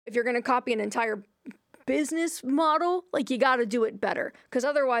if you're going to copy an entire business model, like you got to do it better, because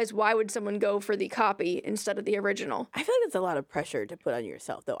otherwise why would someone go for the copy instead of the original? I feel like it's a lot of pressure to put on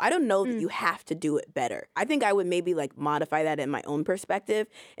yourself, though. I don't know that you have to do it better. I think I would maybe like modify that in my own perspective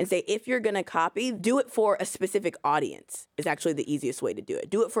and say, if you're going to copy, do it for a specific audience is actually the easiest way to do it.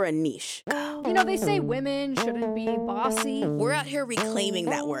 Do it for a niche. You know, they say women shouldn't be bossy. We're out here reclaiming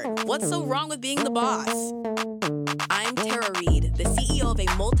that word. What's so wrong with being the boss? I'm Tara Reid, the CEO of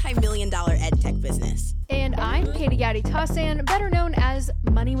a multi-million-dollar ed tech business. And I'm Katie Gatti-Tassan, better known as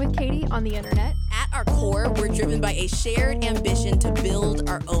Money with Katie on the internet. At our core, we're driven by a shared ambition to build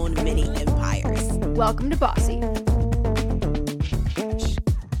our own mini empires. Welcome to Bossy.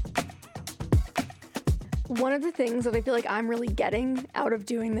 One of the things that I feel like I'm really getting out of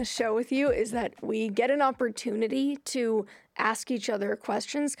doing this show with you is that we get an opportunity to ask each other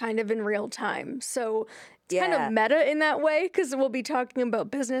questions kind of in real time. So it's kind of meta in that way, because we'll be talking about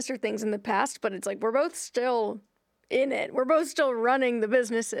business or things in the past, but it's like we're both still in it. We're both still running the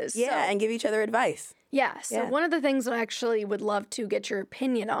businesses. Yeah, and give each other advice. Yeah, so one of the things that I actually would love to get your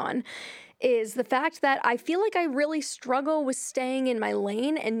opinion on is the fact that I feel like I really struggle with staying in my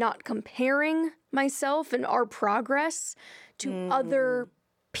lane and not comparing myself and our progress to other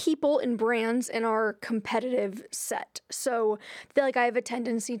people and brands in our competitive set. So I feel like I have a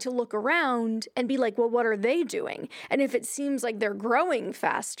tendency to look around and be like, well, what are they doing? And if it seems like they're growing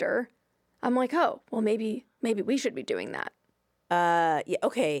faster, I'm like, oh, well, maybe we should be doing that. Yeah,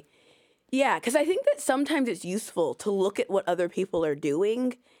 okay. Yeah, because I think that sometimes it's useful to look at what other people are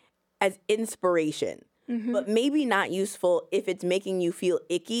doing as inspiration, but maybe not useful if it's making you feel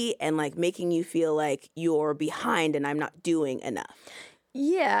icky and like making you feel like you're behind and I'm not doing enough.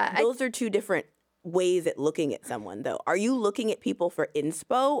 Yeah. Those are two different ways at looking at someone, though. Are you looking at people for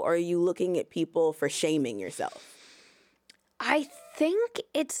inspo, or are you looking at people for shaming yourself? I think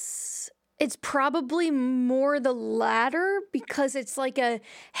it's probably more the latter, because it's like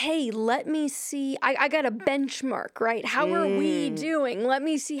hey, let me see. I got a benchmark, right? How are we doing? Let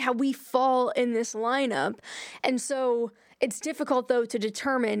me see how we fall in this lineup. And so it's difficult, though, to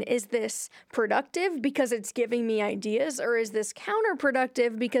determine, is this productive because it's giving me ideas, or is this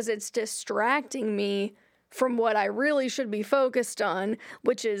counterproductive because it's distracting me from what I really should be focused on,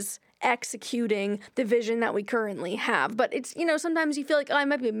 which is executing the vision that we currently have. But it's, sometimes you feel like, I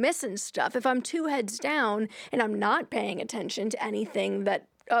might be missing stuff. If I'm two heads down and I'm not paying attention to anything that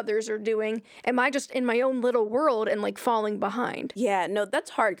others are doing, am I just in my own little world and like falling behind? Yeah, no, that's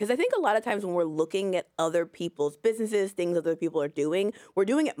hard, because I think a lot of times when we're looking at other people's businesses, things other people are doing, we're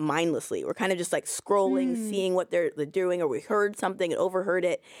doing it mindlessly. We're kind of just like scrolling, seeing what they're doing, or we heard something and overheard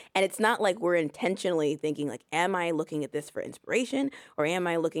it. And it's not like we're intentionally thinking like, am I looking at this for inspiration, or am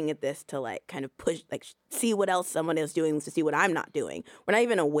I looking at this to like kind of push, like see what else someone is doing to see what I'm not doing? We're not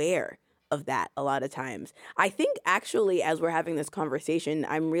even aware of that a lot of times. I think actually, as we're having this conversation,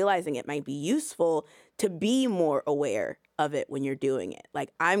 I'm realizing it might be useful to be more aware of it when you're doing it.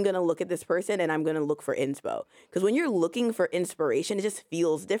 Like, I'm going to look at this person and I'm going to look for inspo. Because when you're looking for inspiration, it just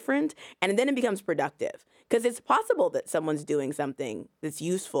feels different, and then it becomes productive. Because it's possible that someone's doing something that's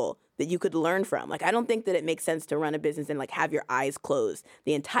useful that you could learn from. Like, I don't think that it makes sense to run a business and like have your eyes closed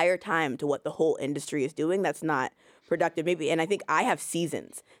the entire time to what the whole industry is doing. That's not productive. Maybe, and I think I have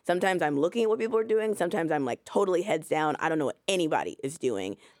seasons. Sometimes I'm looking at what people are doing. Sometimes I'm like totally heads down. I don't know what anybody is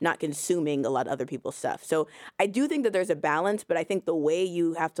doing, not consuming a lot of other people's stuff. So I do think that there's a balance, but I think the way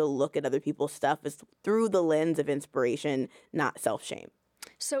you have to look at other people's stuff is through the lens of inspiration, not self-shame.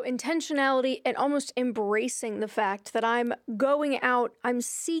 So intentionality and almost embracing the fact that I'm going out, I'm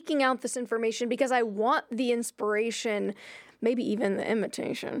seeking out this information because I want the inspiration, maybe even the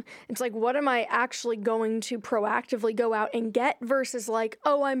imitation. It's like, what am I actually going to proactively go out and get versus like,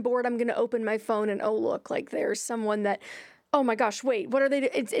 oh, I'm bored, I'm going to open my phone and oh, look, like there's someone that, oh my gosh, wait, what are they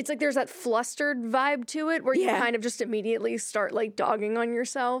doing? It's like there's that flustered vibe to it where you kind of just immediately start like dogging on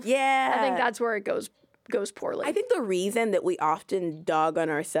yourself. Yeah. I think that's where it goes poorly. I think the reason that we often dog on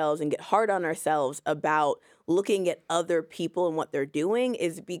ourselves and get hard on ourselves about looking at other people and what they're doing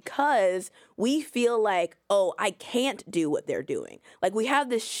is because we feel like, oh, I can't do what they're doing. Like, we have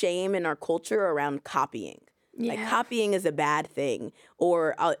this shame in our culture around copying. Yeah. Like, copying is a bad thing.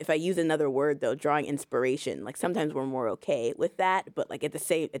 Or if I use another word, though, drawing inspiration. Like, sometimes we're more okay with that. But, like, at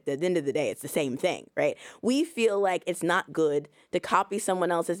the end of the day, it's the same thing, right? We feel like it's not good to copy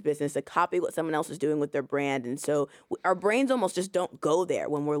someone else's business, to copy what someone else is doing with their brand. And so our brains almost just don't go there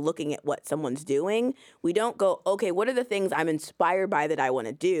when we're looking at what someone's doing. We don't go, okay, what are the things I'm inspired by that I want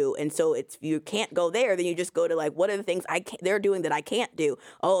to do? And so if you can't go there, then you just go to, like, what are the things they're doing that I can't do?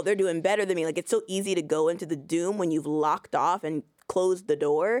 Oh, they're doing better than me. Like, it's so easy to go into the doom when you've locked off and closed the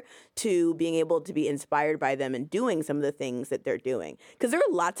door to being able to be inspired by them and doing some of the things that they're doing. Because there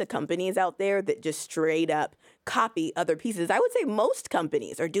are lots of companies out there that just straight up copy other pieces. I would say most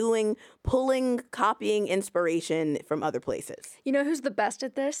companies are pulling, copying inspiration from other places. You know who's the best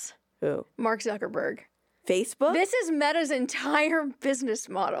at this? Who? Mark Zuckerberg. Facebook? This is Meta's entire business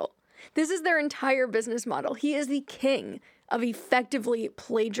model. This is their entire business model. He is the king of effectively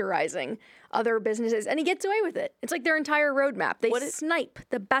plagiarizing other businesses, and he gets away with it. It's like their entire roadmap. They snipe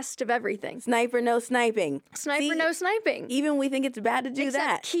the best of everything. Sniper, no sniping. Sniper, no sniping. Even we think it's bad to do Except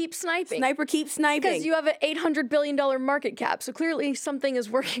that. keep sniping. Sniper, keep sniping. Because you have an $800 billion market cap, so clearly something is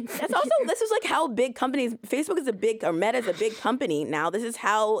working for That's you. also, this is like how big companies, Facebook is Meta is a big company now. This is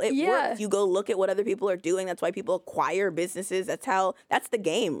how it works. You go look at what other people are doing. That's why people acquire businesses. That's the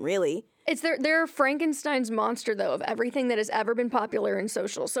game, really. It's their Frankenstein's monster, though, of everything that has ever been popular in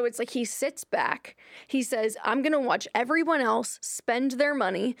social. So it's like he sits back, he says, I'm going to watch everyone else spend their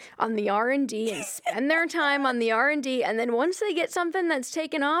money on the R&D and spend their time on the R&D, and then once they get something that's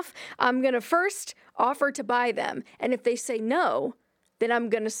taken off, I'm going to first offer to buy them. And if they say no, then I'm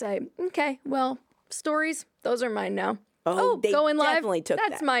going to say, okay, well, stories, those are mine now. Oh, they going live, definitely took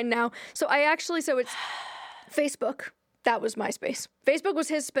that's that. mine now. So it's Facebook. That was MySpace. Facebook was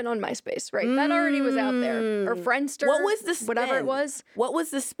his spin on MySpace, right? That already was out there. Or Friendster. What was the spin? Whatever it was. What was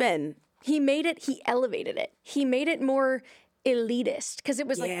the spin? He elevated it. He made it more elitist because it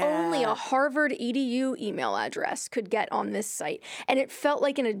was like only a Harvard EDU email address could get on this site. And it felt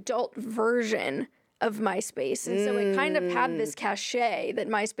like an adult version of MySpace. And so it kind of had this cachet that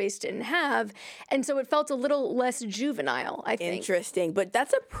MySpace didn't have. And so it felt a little less juvenile, I think. Interesting. But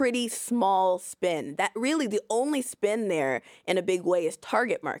that's a pretty small spin. That really, the only spin there in a big way is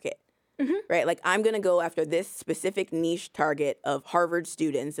target market. Right? Like, I'm going to go after this specific niche target of Harvard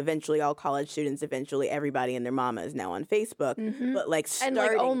students, eventually all college students, eventually everybody and their mama is now on Facebook. But like And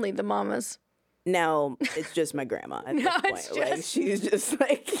like only the mamas. No, it's just my grandma at this point. it's Like, just- she's just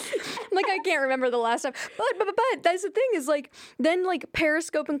like... Like, I can't remember the last time. But that's the thing is, like, then, like,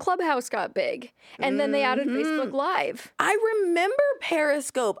 Periscope and Clubhouse got big. And then they added Facebook Live. I remember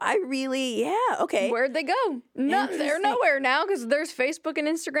Periscope. Okay. Where'd they go? No, they're nowhere now because there's Facebook and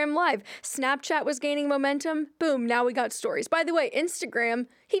Instagram Live. Snapchat was gaining momentum. Boom, now we got stories. By the way, Instagram,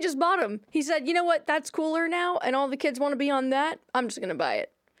 he just bought them. He said, you know what, that's cooler now, and all the kids want to be on that. I'm just going to buy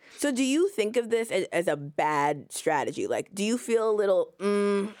it. So do you think of this as a bad strategy? Like, do you feel a little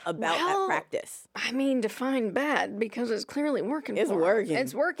about that practice? I mean, define bad because it's clearly working. It's working.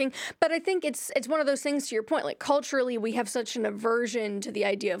 It's working. But I think it's one of those things, to your point, like culturally we have such an aversion to the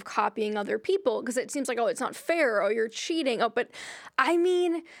idea of copying other people because it seems like, oh, it's not fair. Oh, you're cheating. Oh, but I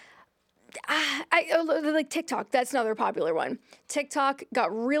mean... like TikTok, that's another popular one. TikTok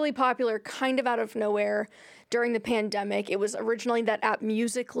got really popular kind of out of nowhere during the pandemic. It was originally that app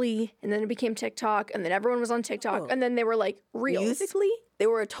Musical.ly, and then it became TikTok, and then everyone was on TikTok, and then they were like Reels. Musical.ly? They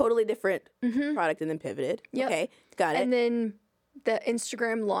were a totally different product and then pivoted. Yep. Okay, got it. And then the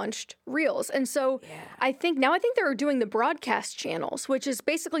Instagram launched Reels. And so I think they're doing the broadcast channels, which is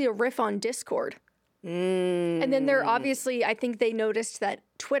basically a riff on Discord. And then they're obviously, I think they noticed that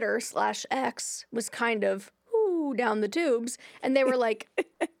Twitter/X was kind of down the tubes, and they were like,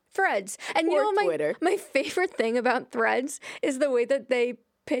 Threads. And Poor you know, Twitter. my favorite thing about Threads is the way that they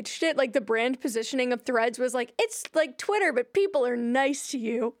pitched it. Like the brand positioning of Threads was like, it's like Twitter, but people are nice to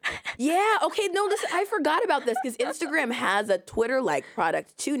you. Yeah, okay, no, listen, I forgot about this because Instagram has a Twitter-like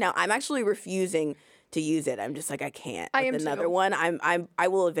product too. Now, I'm actually refusing to use it. I'm just like, I can't. I With am another too. one. I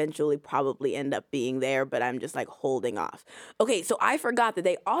will eventually probably end up being there, but I'm just like holding off. Okay, so I forgot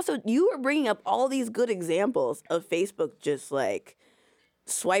that you were bringing up all these good examples of Facebook just like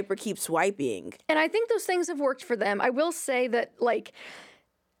swipe or keep swiping. And I think those things have worked for them. I will say that, like,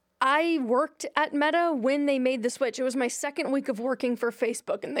 I worked at Meta when they made the switch. It was my second week of working for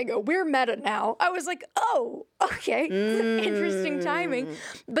Facebook, and they go, we're Meta now. I was like, oh, okay. Interesting timing.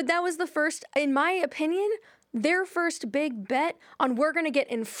 But that was the first, in my opinion, their first big bet on we're going to get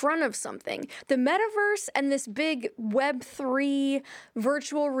in front of something. The metaverse and this big Web3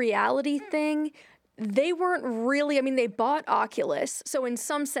 virtual reality thing, they weren't really, I mean, they bought Oculus. So in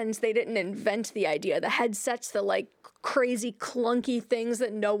some sense, they didn't invent the idea. The headsets, the like crazy clunky things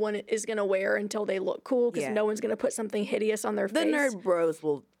that no one is going to wear until they look cool because no one's going to put something hideous on their The face. nerd bros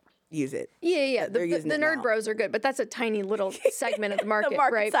will use it. Yeah. They're The using it nerd now. bros are good, but that's a tiny little segment of the market, The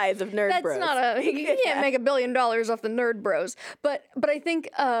market right? size of nerd That's bros. not you can't make $1 billion off the nerd bros. But I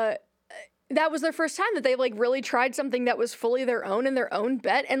think that was their first time that they like really tried something that was fully their own and their own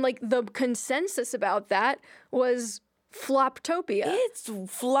bet. And like the consensus about that was Floptopia. It's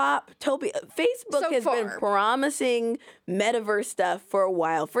Floptopia. Facebook So has been far. promising metaverse stuff for a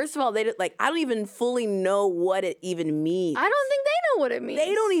while. First of all, I don't even fully know what it even means. I don't think they know what it means.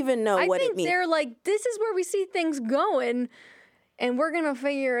 They don't even know what it I think means. they're like, this is where we see things going, and we're going to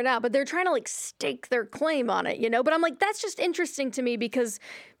figure it out. But they're trying to like stake their claim on it, you know? But I'm like, that's just interesting to me because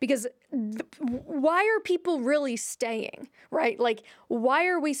why are people really staying, right? Like, why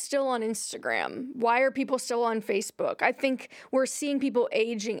are we still on Instagram? Why are people still on Facebook? I think we're seeing people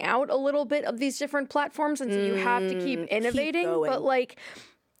aging out a little bit of these different platforms, and so you have to keep innovating. going. But like,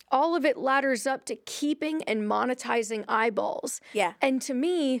 all of it ladders up to keeping and monetizing eyeballs. Yeah. And to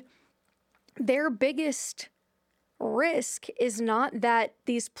me, their biggest risk is not that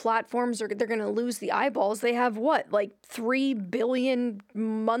these platforms they're going to lose the eyeballs. They have what, like 3 billion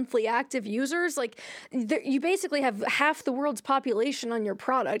monthly active users? Like, you basically have half the world's population on your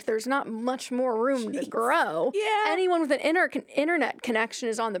product. There's not much more room to grow. Yeah. Anyone with an internet connection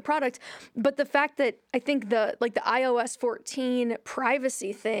is on the product. But the fact that I think the iOS 14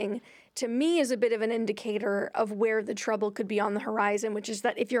 privacy thing to me is a bit of an indicator of where the trouble could be on the horizon, which is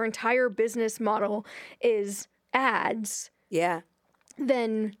that if your entire business model is ads, Yeah.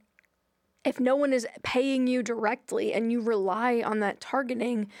 then if no one is paying you directly and you rely on that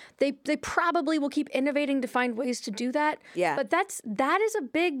targeting, they probably will keep innovating to find ways to do that. Yeah. But that is a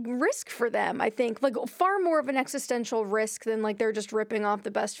big risk for them, I think. Like, far more of an existential risk than like they're just ripping off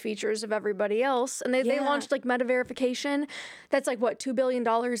the best features of everybody else. And they launched like meta verification. That's like what, $2 billion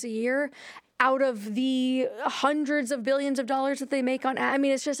a year out of the hundreds of billions of dollars that they make on I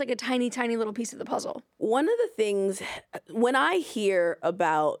mean, it's just like a tiny, tiny little piece of the puzzle. One of the things, when I hear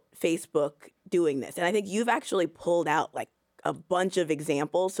about Facebook doing this, and I think you've actually pulled out like a bunch of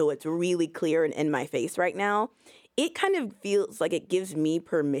examples, so it's really clear and in my face right now, it kind of feels like it gives me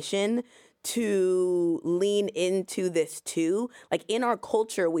permission to lean into this too. Like, in our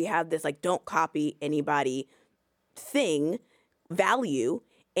culture, we have this like, don't copy anybody value.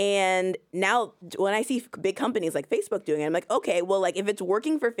 And now when I see big companies like Facebook doing it, I'm like, okay, well, like if it's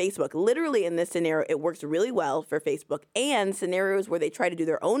working for Facebook, literally in this scenario, it works really well for Facebook. And scenarios where they try to do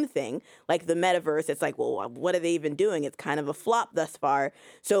their own thing, like the metaverse, it's like, well, what are they even doing? It's kind of a flop thus far.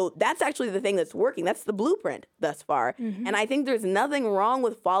 So that's actually the thing that's working. That's the blueprint thus far. Mm-hmm. And I think there's nothing wrong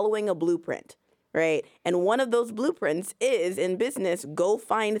with following a blueprint. Right. And one of those blueprints is in business, go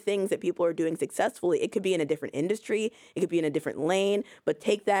find things that people are doing successfully. It could be in a different industry. It could be in a different lane. But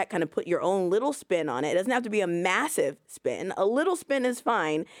take that, kind of put your own little spin on it. It doesn't have to be a massive spin. A little spin is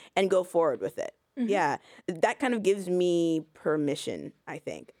fine, and go forward with it. Mm-hmm. Yeah. That kind of gives me permission, I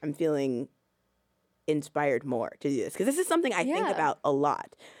think. I'm feeling inspired more to do this because this is something I think about a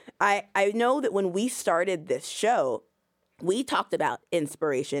lot. I know that when we started this show, we talked about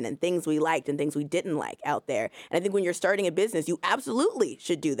inspiration and things we liked and things we didn't like out there. And I think when you're starting a business, you absolutely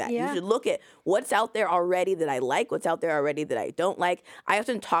should do that. Yeah. You should look at what's out there already that I like, what's out there already that I don't like. I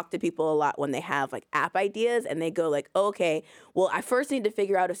often talk to people a lot when they have like app ideas and they go like, oh, okay, well, I first need to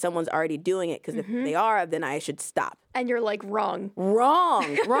figure out if someone's already doing it because if they are, then I should stop. And you're like, wrong.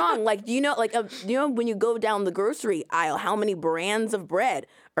 Like, do you know when you go down the grocery aisle, how many brands of bread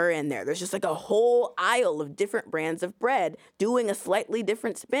are in there? There's just like a whole aisle of different brands of bread doing a slightly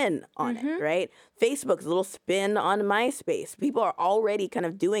different spin on it, right? Facebook's a little spin on MySpace. People are already kind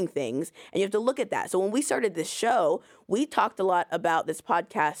of doing things, and you have to look at that. So when we started this show, we talked a lot about this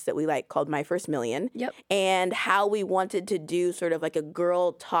podcast that we like called My First Million, and how we wanted to do sort of like a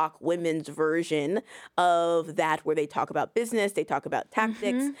girl talk women's version of that, where they talk about business, they talk about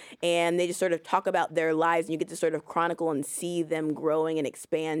tactics, and they just sort of talk about their lives, and you get to sort of chronicle and see them growing and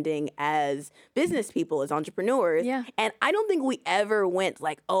expanding as business people, as entrepreneurs. Yeah. And I don't think we ever went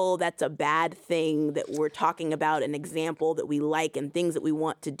like, oh, that's a bad thing that we're talking about, an example that we like and things that we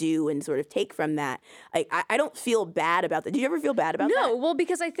want to do and sort of take from that. I don't feel bad about that. Did you ever feel bad about that? No, well,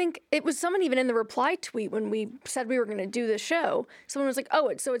 because I think it was someone even in the reply tweet when we said we were going to do the show, someone was like, oh,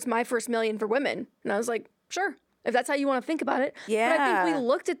 it's My First Million for women. And I was like, sure, if that's how you want to think about it. Yeah. But I think we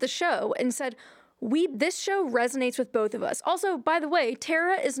looked at the show and said, this show resonates with both of us. Also, by the way,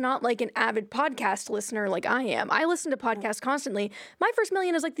 Tara is not like an avid podcast listener like I am. I listen to podcasts constantly. My First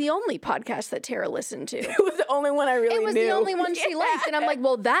Million is like the only podcast that Tara listened to. It was the only one I really knew. It was the only one she liked. And I'm like,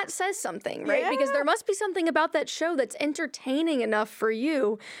 well, that says something, right? Because there must be something about that show that's entertaining enough for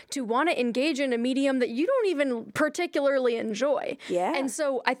you to want to engage in a medium that you don't even particularly enjoy. Yeah. And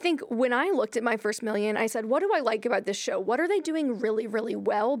so I think when I looked at My First Million, I said, what do I like about this show? What are they doing really, really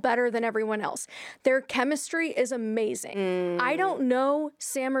well, better than everyone else? Their chemistry is amazing. I don't know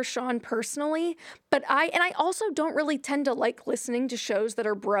Sam or Sean personally, but I also don't really tend to like listening to shows that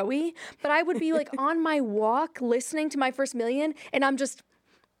are bro-y, but I would be like on my walk listening to My First Million, and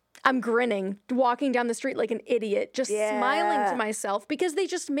I'm grinning, walking down the street like an idiot, just smiling to myself because they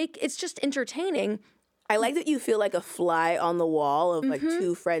just it's just entertaining. I like that you feel like a fly on the wall of like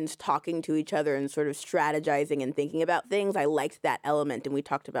two friends talking to each other and sort of strategizing and thinking about things. I liked that element, and we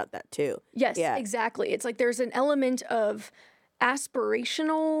talked about that too. Yes, exactly. It's like there's an element of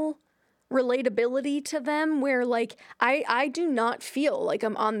aspirational relatability to them where like I do not feel like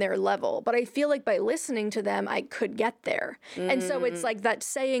I'm on their level, but I feel like by listening to them I could get there. And so it's like that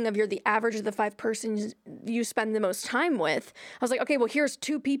saying of you're the average of the 5 persons you spend the most time with. I was like, okay, well, here's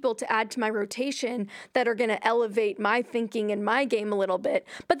 2 people to add to my rotation that are going to elevate my thinking and my game a little bit.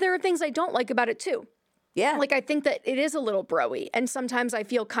 But there are things I don't like about it too. Yeah. Like, I think that it is a little bro-y, and sometimes I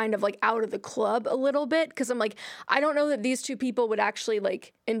feel kind of like out of the club a little bit because I'm like, I don't know that these 2 people would actually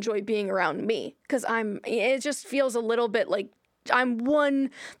like enjoy being around me because it just feels a little bit like I'm one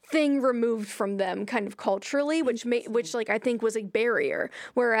thing removed from them kind of culturally, which like I think was a barrier.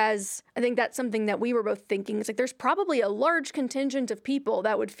 Whereas I think that's something that we were both thinking. It's like there's probably a large contingent of people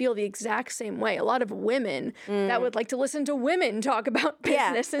that would feel the exact same way. A lot of women that would like to listen to women talk about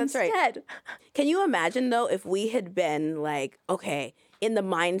business instead. Right. Can you imagine though if we had been like, okay, in the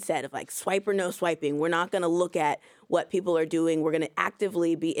mindset of like swipe or no swiping, we're not going to look at what people are doing. We're going to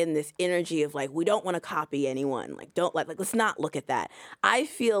actively be in this energy of like, we don't want to copy anyone. Like, let's not look at that. I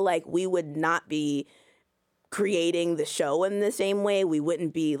feel like we would not be creating the show in the same way. We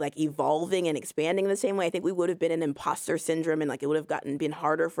wouldn't be like evolving and expanding the same way. I think we would have been an imposter syndrome and like it would have been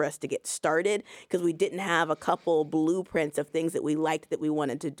harder for us to get started because we didn't have a couple blueprints of things that we liked that we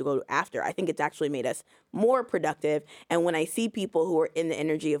wanted to go after. I think it's actually made us more productive. And when I see people who are in the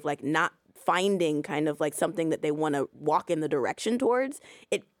energy of like not finding kind of like something that they want to walk in the direction towards,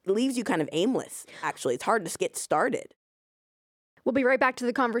 it leaves you kind of aimless. Actually, it's hard to get started. We'll be right back to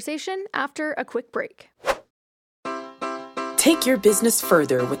the conversation after a quick break. Take your business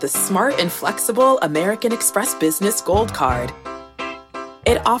further with the smart and flexible American Express Business Gold Card.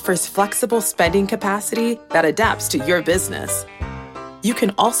 It offers flexible spending capacity that adapts to your business. You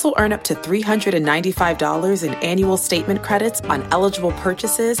can also earn up to $395 in annual statement credits on eligible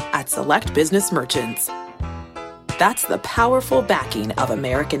purchases at select business merchants. That's the powerful backing of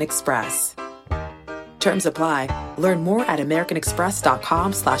American Express. Terms apply. Learn more at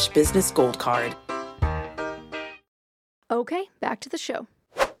americanexpress.com/business gold card. Okay, back to the show.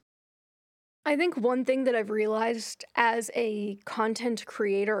 I think one thing that I've realized as a content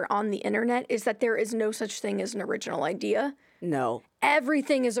creator on the internet is that there is no such thing as an original idea. No.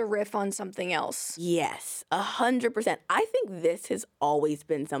 Everything is a riff on something else. Yes, 100%. I think this has always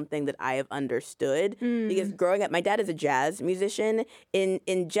been something that I have understood because growing up, my dad is a jazz musician.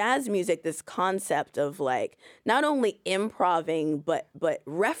 In jazz music, this concept of like not only improving but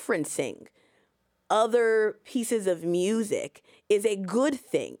referencing other pieces of music is a good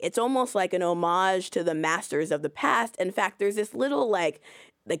thing. It's almost like an homage to the masters of the past. In fact, there's this little like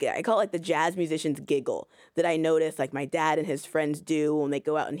I call it like the jazz musician's giggle that I notice like my dad and his friends do when they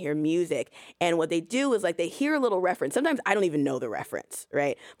go out and hear music. And what they do is like they hear a little reference. Sometimes I don't even know the reference,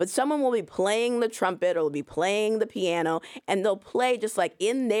 right? But someone will be playing the trumpet or will be playing the piano and they'll play just like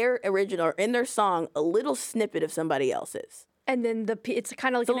in their original or in their song a little snippet of somebody else's. And then it's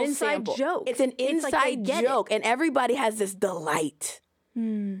kind of like an inside joke. It's an inside joke. And everybody has this delight.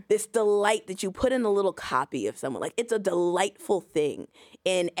 This delight that you put in a little copy of someone. Like, it's a delightful thing.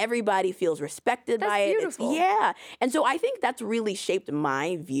 And everybody feels respected by it. Beautiful. Yeah. And so I think that's really shaped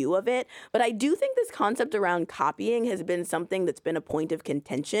my view of it. But I do think this concept around copying has been something that's been a point of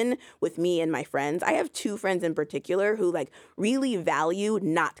contention with me and my friends. I have 2 friends in particular who, like, really value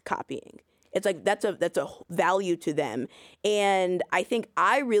not copying. It's like that's a value to them. And I think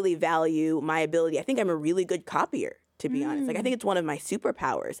I really value my ability. I think I'm a really good copier, to be honest. Like, I think it's one of my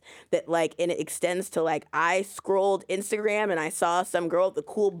superpowers that, like, and it extends to, like, I scrolled Instagram and I saw some girl with a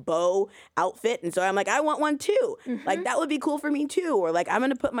cool bow outfit. And so I'm like, I want one too. Like, that would be cool for me too. Or like, I'm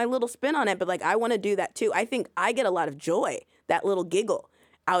going to put my little spin on it, but like, I want to do that too. I think I get a lot of joy, that little giggle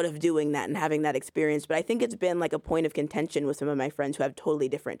out of doing that and having that experience. But I think it's been like a point of contention with some of my friends who have totally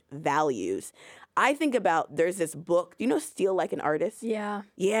different values. I think about, there's this book, do you know Steal Like an Artist? Yeah.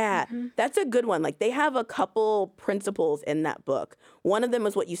 Yeah, that's a good one. Like, they have a couple principles in that book. One of them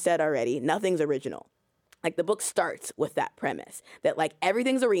is what you said already, nothing's original. Like the book starts with that premise that like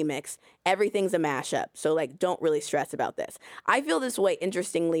everything's a remix, everything's a mashup. So like don't really stress about this. I feel this way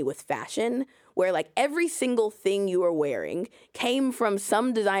interestingly with fashion, where like every single thing you are wearing came from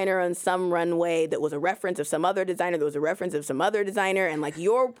some designer on some runway that was a reference of some other designer that was a reference of some other designer. And like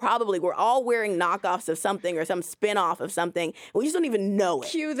we're all wearing knockoffs of something or some spin-off of something. We just don't even know it.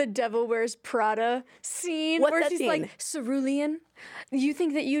 Cue the Devil Wears Prada scene. What's where that she's scene? like, cerulean? You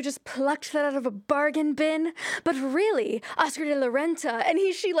think that you just plucked that out of a bargain bin? But really, Oscar de la Renta. And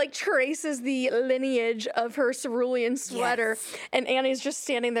she like traces the lineage of her cerulean sweater. Yes. And Annie's just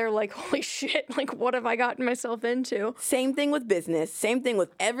standing there like, holy shit, like what have I gotten myself into? Same thing with business. Same thing with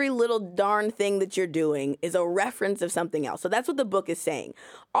every little darn thing that you're doing is a reference of something else. So that's what the book is saying.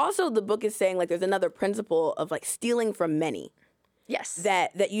 Also, the book is saying like there's another principle of like stealing from many. Yes.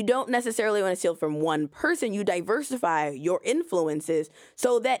 That you don't necessarily want to steal from one person. You diversify your influences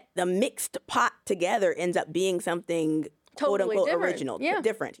so that the mixed pot together ends up being something Totally quote unquote different. original, Yeah.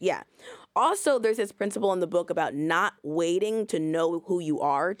 different. Yeah. Also, there's this principle in the book about not waiting to know who you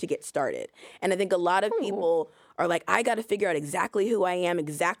are to get started. And I think a lot of people are like, I got to figure out exactly who I am,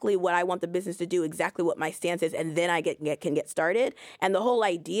 exactly what I want the business to do, exactly what my stance is, and then I can get started. And the whole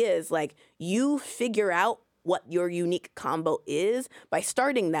idea is like you figure out what your unique combo is by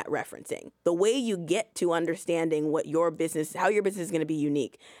starting that referencing. The way you get to understanding what your business, how your business is going to be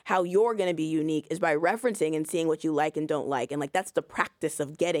unique, how you're going to be unique is by referencing and seeing what you like and don't like. And like, that's the practice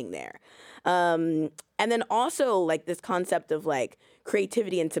of getting there. And then also like this concept of like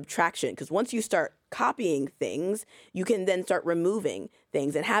creativity and subtraction, because once you start copying things, you can then start removing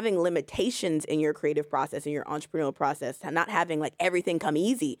things, and having limitations in your creative process, in your entrepreneurial process, not having like everything come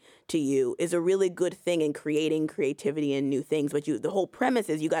easy to you is a really good thing in creating creativity and new things. But the whole premise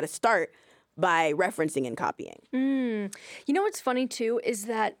is you got to start by referencing and copying. You know what's funny too is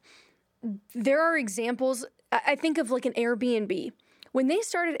that there are examples. I think of like an Airbnb. When they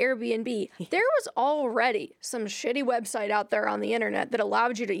started Airbnb, there was already some shitty website out there on the internet that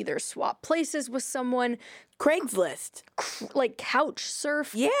allowed you to either swap places with someone, Craigslist, like couch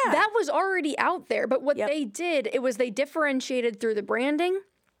surf. Yeah. That was already out there. But what they did, they differentiated through the branding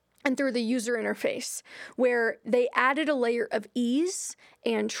and through the user interface, where they added a layer of ease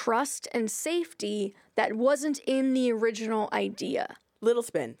and trust and safety that wasn't in the original idea. Little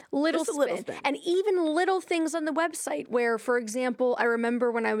spin. Little Just a little spin. spin. And even little things on the website where, for example, I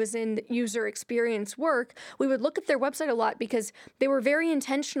remember when I was in user experience work, we would look at their website a lot because they were very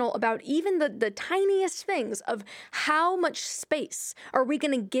intentional about even the tiniest things of how much space are we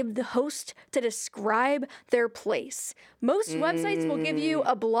going to give the host to describe their place. Most websites will give you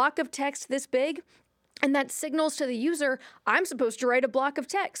a block of text this big, and that signals to the user, I'm supposed to write a block of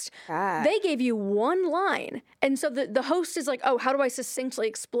text. They gave you one line. And so the host is like, oh, how do I succinctly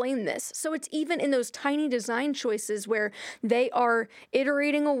explain this? So it's even in those tiny design choices where they are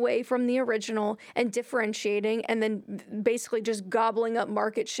iterating away from the original and differentiating and then basically just gobbling up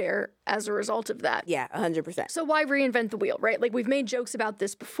market share as a result of that. Yeah, 100%. So why reinvent the wheel, right? Like we've made jokes about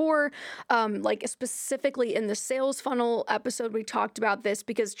this before, like specifically in the sales funnel episode, we talked about this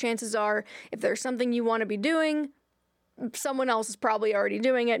because chances are if there's something you want to be doing, someone else is probably already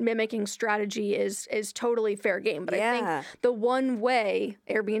doing it. Mimicking strategy is totally fair game. But I think the one way,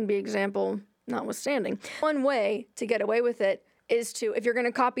 Airbnb example notwithstanding, one way to get away with it is to, if you're going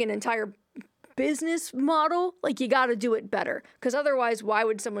to copy an entire business model, like you got to do it better. Because otherwise, why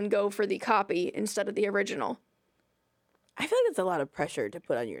would someone go for the copy instead of the original? I feel like it's a lot of pressure to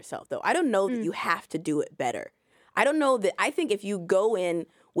put on yourself, though. I don't know that you have to do it better. I don't know that. I think if you go in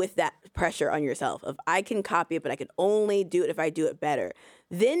with that pressure on yourself of I can copy it, but I can only do it if I do it better,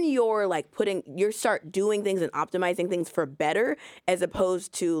 then you're like you start doing things and optimizing things for better as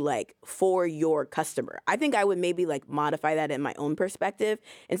opposed to like for your customer. I think I would maybe like modify that in my own perspective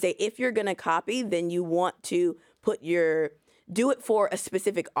and say, if you're going to copy, then you want to do it for a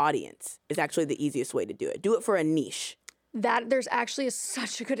specific audience is actually the easiest way to do it. Do it for a niche. That there's actually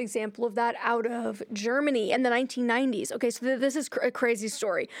such a good example of that out of Germany in the 1990s. Okay, so this is a crazy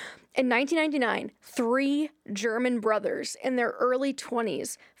story. In 1999, 3 German brothers in their early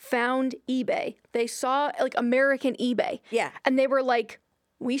 20s found eBay. They saw like American eBay. Yeah. And they were like,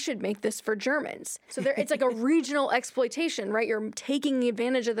 we should make this for Germans. So it's like a regional exploitation, right? You're taking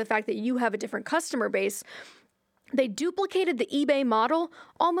advantage of the fact that you have a different customer base. They duplicated the eBay model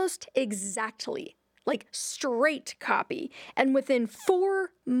almost exactly. Like straight copy. And within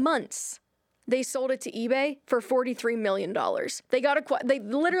 4 months, they sold it to eBay for $43 million. They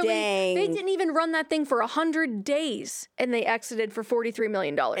didn't even run that thing for 100 days and they exited for $43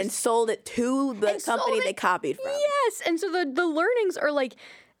 million. And sold it to the company they copied from. Yes. And so the learnings are like,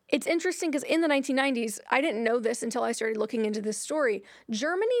 It's interesting because in the 1990s, I didn't know this until I started looking into this story.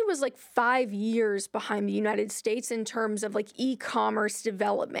 Germany was like 5 years behind the United States in terms of like e-commerce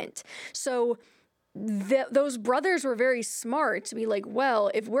development. So those brothers were very smart to be like,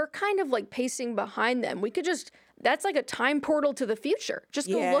 well, if we're kind of like pacing behind them, we could just, that's like a time portal to the future. Just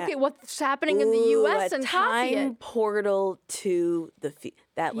go look at what's happening in the U.S. and copy it. Time portal to the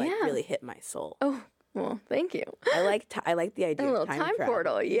that like really hit my soul. Oh, well, thank you. I like the idea A of little time travel.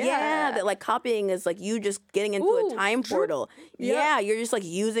 portal, Yeah, that like copying is like you just getting into a time portal. Yeah, you're just like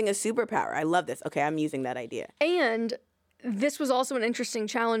using a superpower. I love this. Okay, I'm using that idea. And this was also an interesting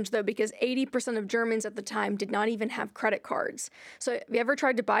challenge, though, because 80% of Germans at the time did not even have credit cards. So have you ever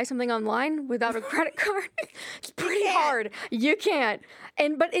tried to buy something online without a credit card? It's pretty hard. You can't.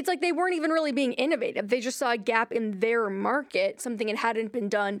 But it's like they weren't even really being innovative. They just saw a gap in their market, something that hadn't been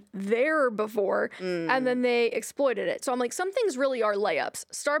done there before, and then they exploited it. So I'm like, some things really are layups.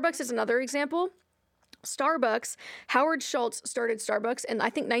 Starbucks is another example. Starbucks, Howard Schultz started Starbucks in I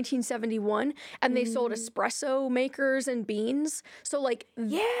think 1971, and they sold espresso makers and beans. So like,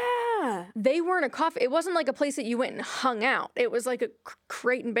 they weren't a coffee. It wasn't like a place that you went and hung out. It was like a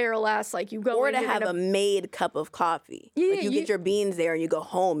crate and barrel ass, like you go or in to and have a made cup of coffee. Yeah, like you get your beans there and you go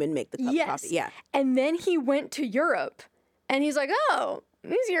home and make the cup of coffee. Yeah. And then he went to Europe, and he's like, oh,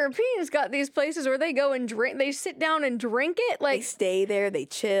 these Europeans got these places where they go and drink. They sit down and drink it. Like they stay there, they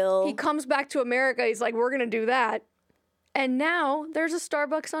chill. He comes back to America. He's like, we're going to do that. And now there's a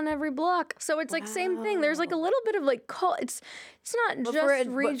Starbucks on every block. So it's like same thing. There's like a little bit of like it's not just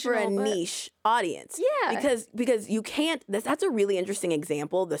regional, but for a niche audience. Yeah. Because you can't, that's a really interesting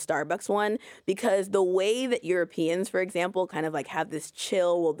example, the Starbucks one, because the way that Europeans, for example, kind of like have this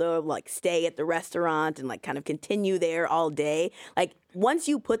chill, well, they'll like stay at the restaurant and like kind of continue there all day. Like once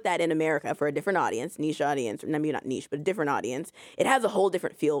you put that in America for a different audience, niche audience, or maybe not niche, but a different audience, it has a whole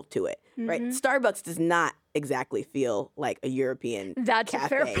different feel to it, right? Starbucks does not exactly feel like a European That's cafe.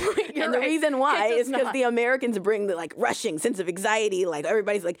 a fair point. You're and the right. reason why It does is because not. the Americans bring the like rushing sense of anxiety. Like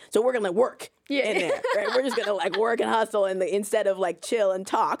everybody's like, so we're gonna work in there, right? We're just gonna like work and hustle instead of like chill and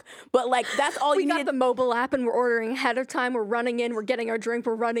talk. But like that's all We you got need. the mobile app, and we're ordering ahead of time. We're running in. We're getting our drink.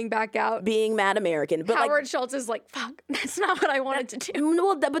 We're running back out. Being mad American, but Howard like, Schultz is like, fuck, that's not what I wanted to do.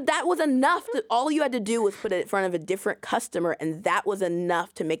 well, but that was enough. All you had to do was put it in front of a different customer, and that was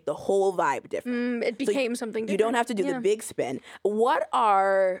enough to make the whole vibe different. It became something different. You don't have to do the big spin. What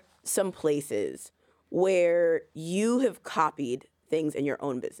are some places where you have copied things in your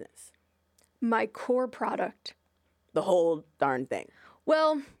own business? My core product. The whole darn thing.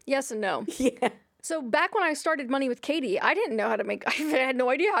 Well, yes and no. Yeah. So back when I started Money with Katie, I didn't know how to I had no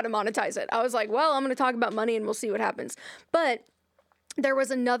idea how to monetize it. I was like, well, I'm going to talk about money and we'll see what happens. But there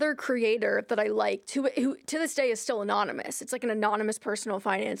was another creator that I liked who to this day is still anonymous. It's like an anonymous personal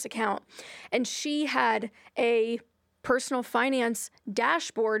finance account. And she had a personal finance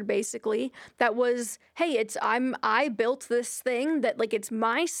dashboard basically that was, hey, I built this thing that like it's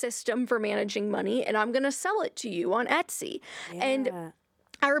my system for managing money and I'm going to sell it to you on Etsy. Yeah. And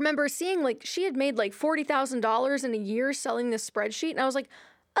I remember seeing like she had made like $40,000 in a year selling this spreadsheet, and I was like,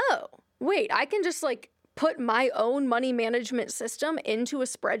 oh, wait, I can just like put my own money management system into a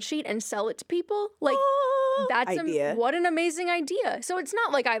spreadsheet and sell it to people? Like that's what an amazing idea. So it's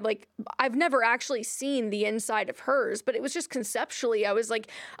not like I've never actually seen the inside of hers, but it was just conceptually I was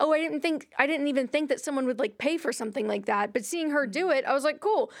like, oh, I didn't even think that someone would like pay for something like that. But seeing her do it, I was like,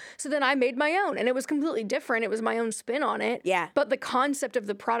 cool. So then I made my own, and it was completely different. It was my own spin on it. Yeah. But the concept of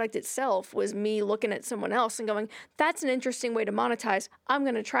the product itself was me looking at someone else and going, that's an interesting way to monetize. I'm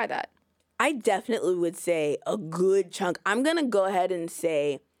going to try that. I definitely would say a good chunk. I'm going to go ahead and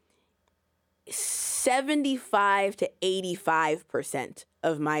say 75 to 85%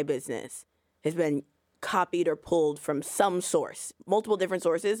 of my business has been copied or pulled from some source, multiple different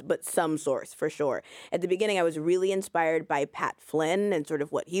sources, but some source for sure. At the beginning, I was really inspired by Pat Flynn and sort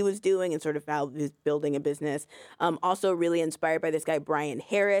of what he was doing and sort of how he was building a business. Also really inspired by this guy, Brian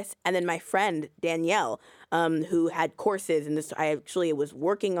Harris, and then my friend, Danielle, who had courses in this. I actually was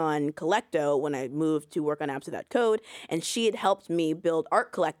working on Collecto when I moved to work on Apps Without Code, and she had helped me build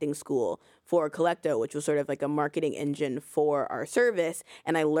art collecting school for Collecto, which was sort of like a marketing engine for our service.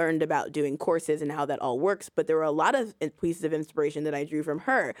 And I learned about doing courses and how that all works. But there were a lot of pieces of inspiration that I drew from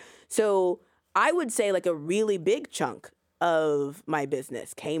her. So I would say like a really big chunk of my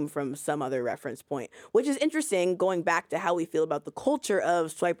business came from some other reference point, which is interesting going back to how we feel about the culture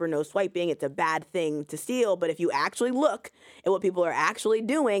of swipe or no swiping. It's a bad thing to steal, but if you actually look at what people are actually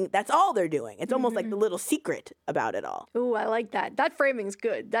doing, that's all they're doing. It's almost like the little secret about it all. Ooh, I like that. That framing's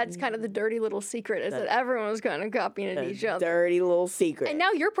good. That's kind of the dirty little secret, is that everyone's kind of copying each other. Dirty little secret. And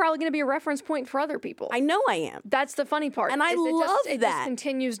now you're probably going to be a reference point for other people. I know I am. That's the funny part. And I love it just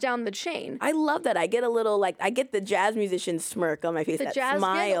continues down the chain. I love that. I get a little, I get the jazz musician smirk on my face, that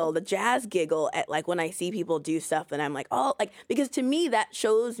smile, giggle. the jazz giggle at when I see people do stuff, and I'm like, oh, because to me that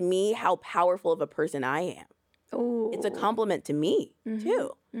shows me how powerful of a person I am. Ooh. It's a compliment to me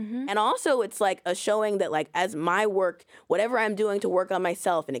too. And also it's like a showing that as my work, whatever I'm doing to work on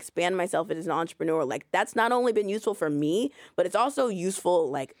myself and expand myself as an entrepreneur, that's not only been useful for me, but it's also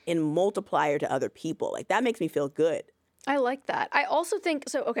useful in multiplier to other people. That makes me feel good. I like that. I also think,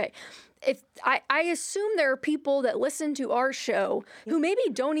 if I assume there are people that listen to our show who maybe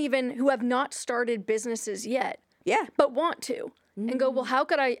who have not started businesses yet, but want to, and go, well, how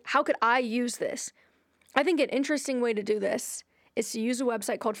could I use this? I think an interesting way to do this is to use a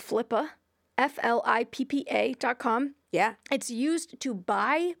website called Flippa, FLIPPA.com. Yeah. It's used to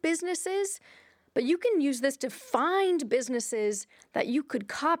buy businesses, but you can use this to find businesses that you could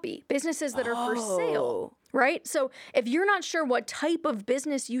copy, businesses that are for sale, right? So if you're not sure what type of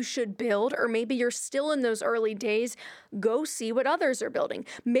business you should build, or maybe you're still in those early days, go see what others are building.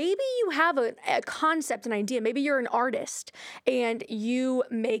 Maybe you have a concept, an idea. Maybe you're an artist and you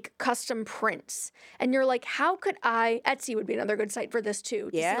make custom prints and you're like, how could Etsy would be another good site for this too.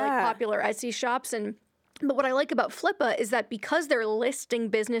 To see popular Etsy shops. But what I like about Flippa is that because they're listing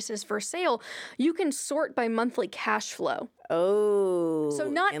businesses for sale, you can sort by monthly cash flow. Oh. So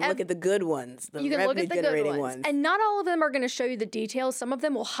look at the good ones, you can look at the good ones. And not all of them are going to show you the details. Some of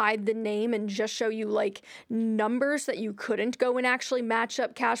them will hide the name and just show you numbers that you couldn't go and actually match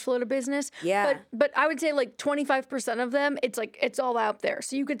up cash flow to business. Yeah. But I would say 25% of them, it's all out there.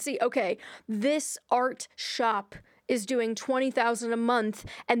 So you could see, okay, this art shop is doing $20,000 a month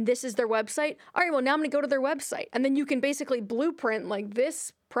and this is their website. All right, well, now I'm going to go to their website. And then you can basically blueprint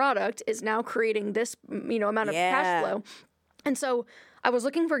this product is now creating this, amount of cash flow. And so I was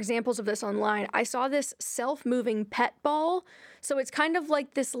looking for examples of this online. I saw this self-moving pet ball. So it's kind of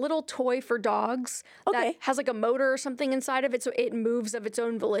like this little toy for dogs that has a motor or something inside of it. So it moves of its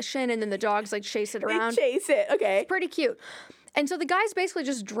own volition and then the dogs chase it around. They chase it. Okay. It's pretty cute. And so the guy's basically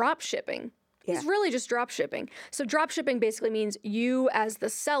just drop shipping. He's really just drop shipping. So drop shipping basically means you as the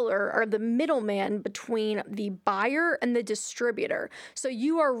seller are the middleman between the buyer and the distributor. So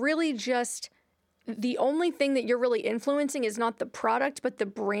you are really just, the only thing that you're really influencing is not the product, but the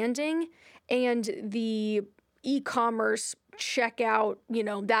branding and the e-commerce checkout,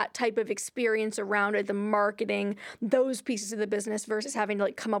 that type of experience around it, the marketing, those pieces of the business versus having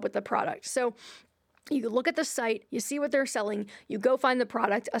to come up with the product. So you look at the site, you see what they're selling, you go find the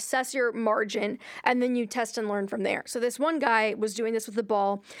product, assess your margin, and then you test and learn from there. So this one guy was doing this with the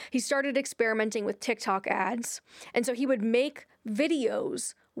ball. He started experimenting with TikTok ads. And so he would make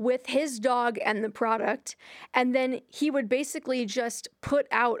videos with his dog and the product. And then he would basically just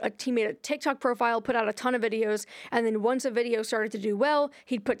he made a TikTok profile, put out a ton of videos. And then once a video started to do well,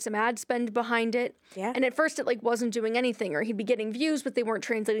 he'd put some ad spend behind it. Yeah. And at first it wasn't doing anything, or he'd be getting views, but they weren't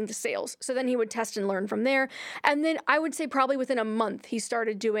translating to sales. So then he would test and learn from there. And then I would say probably within a month, he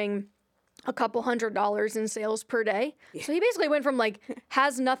started doing a couple $100 in sales per day. Yeah. So he basically went from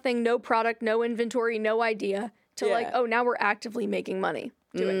has nothing, no product, no inventory, no idea to now we're actively making money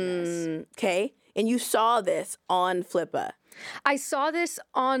doing this. Okay. And you saw this on Flippa. I saw this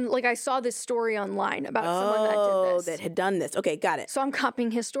I saw this story online about someone that did this. That had done this. Okay, got it. So I'm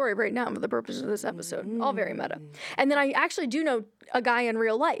copying his story right now for the purpose of this episode. All very meta. And then I actually do know a guy in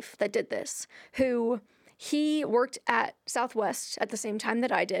real life that did this, who he worked at Southwest at the same time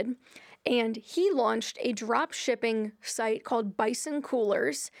that I did. And he launched a drop shipping site called Bison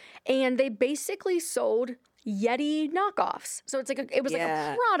Coolers. And they basically sold Yeti knockoffs. So it's it was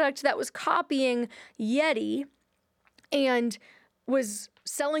a product that was copying Yeti and was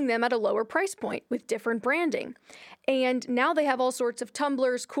selling them at a lower price point with different branding. And now they have all sorts of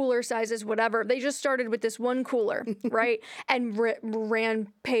tumblers, cooler sizes, whatever. They just started with this one cooler, right? And ran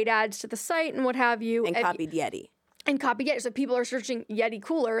paid ads to the site and what have you. And copied Yeti. And copied Yeti. So people are searching Yeti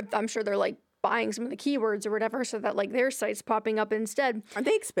cooler. I'm sure they're buying some of the keywords or whatever so that their site's popping up instead. Aren't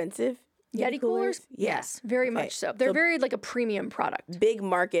they expensive? Yeti coolers? Yes, very much so. They're very a premium product. Big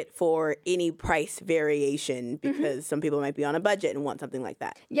market for any price variation because some people might be on a budget and want something like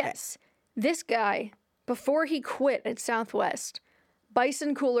that. Yes. Okay. This guy, before he quit at Southwest,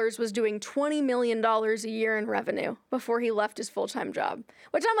 Bison Coolers was doing $20 million a year in revenue before he left his full-time job.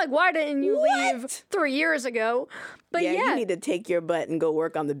 Which I'm like, why didn't you leave 3 years ago? But yeah, you need to take your butt and go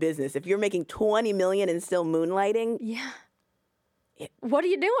work on the business. If you're making $20 million and still moonlighting, what are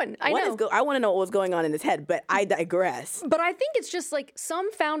you doing? I know. I want to know what was going on in his head, but I digress. But I think it's just like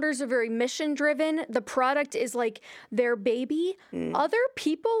some founders are very mission driven. The product is like their baby. Other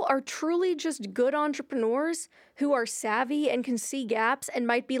people are truly just good entrepreneurs who are savvy and can see gaps and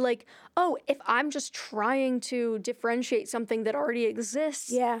might be like, oh, if I'm just trying to differentiate something that already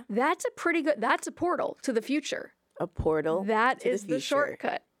exists, that's that's a portal to the future. A portal. That is the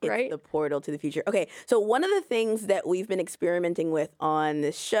shortcut. Right? It's the portal to the future. Okay, so one of the things that we've been experimenting with on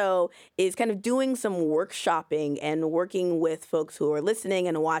this show is kind of doing some workshopping and working with folks who are listening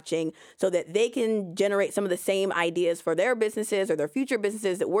and watching so that they can generate some of the same ideas for their businesses or their future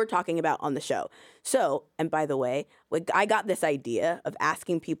businesses that we're talking about on the show. So, and by the way, I got this idea of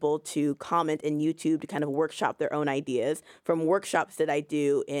asking people to comment in YouTube to kind of workshop their own ideas from workshops that I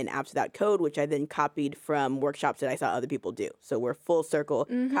do in Apps Without Code, which I then copied from workshops that I saw other people do. So we're full circle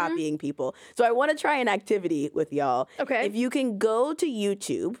copying people. So I want to try an activity with y'all. Okay. If you can go to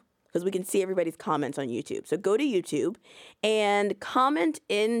YouTube, because we can see everybody's comments on YouTube. So go to YouTube and comment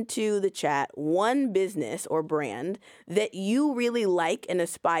into the chat one business or brand that you really like and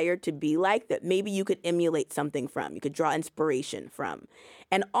aspire to be like that maybe you could emulate something from. You could draw inspiration from.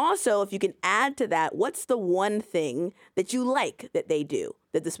 And also, if you can add to that, what's the one thing that you like that they do?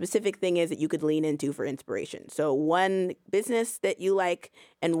 That the specific thing is that you could lean into for inspiration. So one business that you like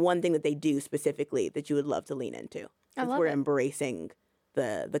and one thing that they do specifically that you would love to lean into. I love we're it. Embracing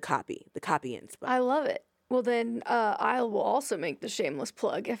the copy inspo. I love it. Well, then I will also make the shameless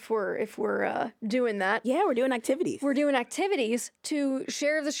plug if we're doing that. Yeah, we're doing activities. We're doing activities to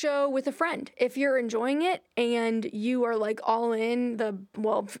share the show with a friend. If you're enjoying it and you are like all in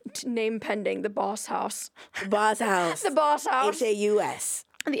name pending, the Boss House. Boss House. The Boss House. HAUS.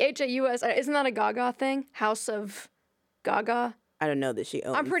 The HAUS. Isn't that a Gaga thing? House of Gaga? I don't know that she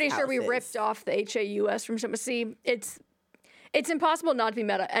owns I'm pretty sure we houses. ripped off the HAUS from some. See, it's impossible not to be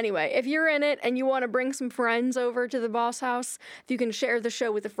meta. Anyway, if you're in it and you want to bring some friends over to the Boss House, if you can share the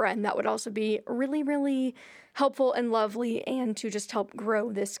show with a friend, that would also be really, really helpful and lovely, and to just help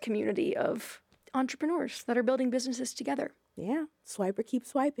grow this community of entrepreneurs that are building businesses together. Yeah, swiper keep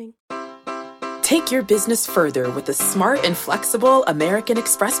swiping. Take your business further with the smart and flexible American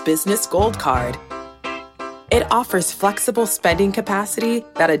Express Business Gold Card. It offers flexible spending capacity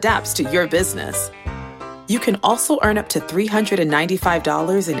that adapts to your business. You can also earn up to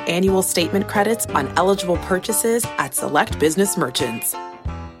 $395 in annual statement credits on eligible purchases at select business merchants.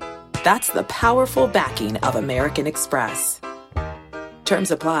 That's the powerful backing of American Express.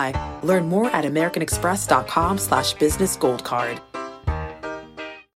 Terms apply. Learn more at americanexpress.com/businessgoldcard.